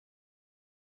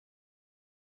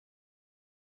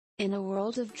In a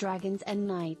world of dragons and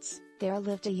knights, there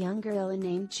lived a young gorilla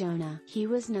named Jonah. He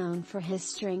was known for his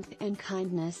strength and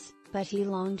kindness, but he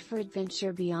longed for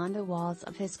adventure beyond the walls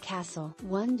of his castle.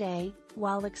 One day,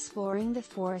 while exploring the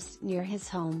forest near his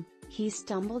home, he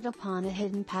stumbled upon a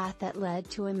hidden path that led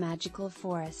to a magical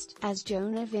forest. As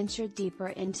Jonah ventured deeper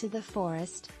into the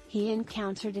forest, he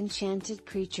encountered enchanted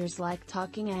creatures like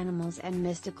talking animals and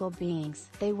mystical beings.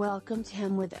 They welcomed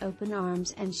him with open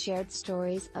arms and shared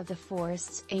stories of the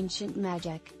forest's ancient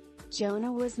magic.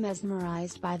 Jonah was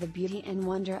mesmerized by the beauty and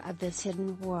wonder of this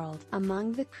hidden world.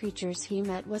 Among the creatures he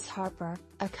met was Harper,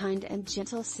 a kind and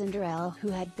gentle Cinderella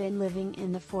who had been living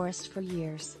in the forest for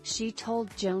years. She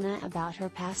told Jonah about her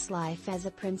past life as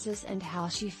a princess and how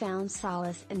she found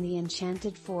solace in the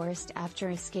enchanted forest after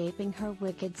escaping her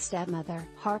wicked stepmother.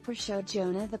 Harper showed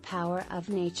Jonah the power of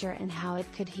nature and how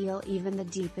it could heal even the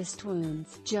deepest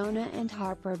wounds. Jonah and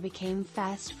Harper became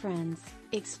fast friends,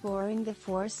 exploring the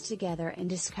forest together and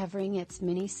discovering its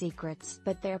many secrets.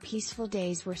 But their peaceful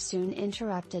days were soon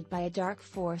interrupted by a dark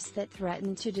force that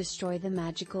threatened to destroy the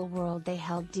magical world they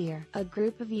held dear. A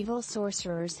group of evil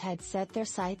sorcerers had set their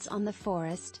sights on the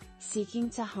forest, seeking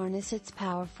to harness its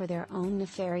power for their own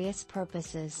nefarious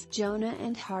purposes. Jonah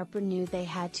and Harper knew they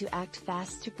had to act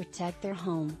fast to protect their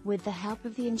home. With the help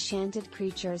of the enchanted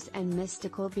creatures and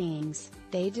mystical beings,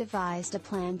 they devised a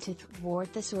plan to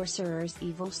thwart the sorcerers'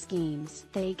 evil schemes.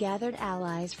 They gathered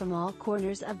allies from all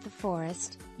corners of the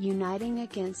forest, uniting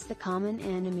against the common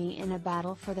enemy in a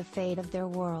battle for the fate of their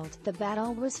world. The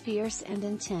battle was fierce and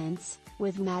intense,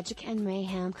 with magic and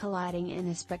mayhem colliding in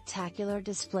a spectacular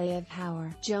display of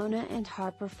power. Jonah and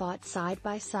Harper fought side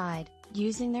by side,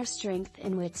 using their strength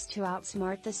and wits to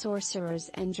outsmart the sorcerers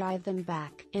and drive them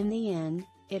back. In the end,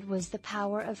 it was the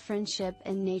power of friendship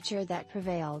and nature that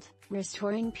prevailed,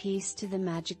 restoring peace to the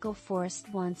magical forest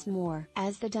once more.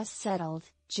 As the dust settled,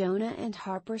 Jonah and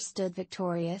Harper stood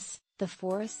victorious, the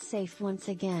forest safe once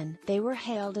again. They were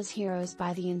hailed as heroes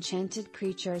by the enchanted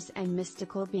creatures and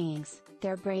mystical beings,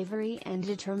 their bravery and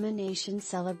determination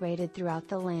celebrated throughout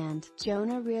the land.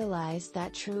 Jonah realized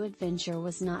that true adventure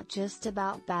was not just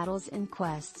about battles and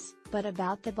quests, but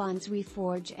about the bonds we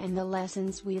forge and the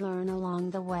lessons we learn along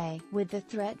the way. With the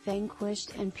threat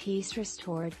vanquished and peace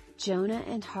restored, Jonah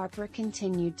and Harper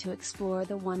continued to explore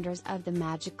the wonders of the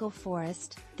magical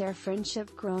forest, their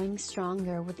friendship growing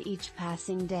stronger with each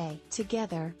passing day.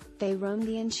 Together, they roamed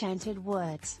the enchanted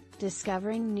woods,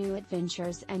 discovering new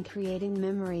adventures and creating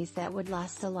memories that would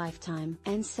last a lifetime.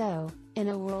 And so, in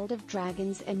a world of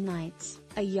dragons and knights,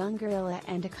 a young gorilla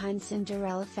and a kind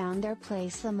Cinderella found their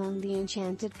place among the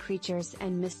enchanted creatures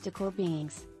and mystical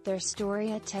beings, their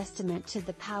story a testament to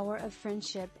the power of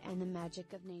friendship and the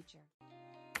magic of nature.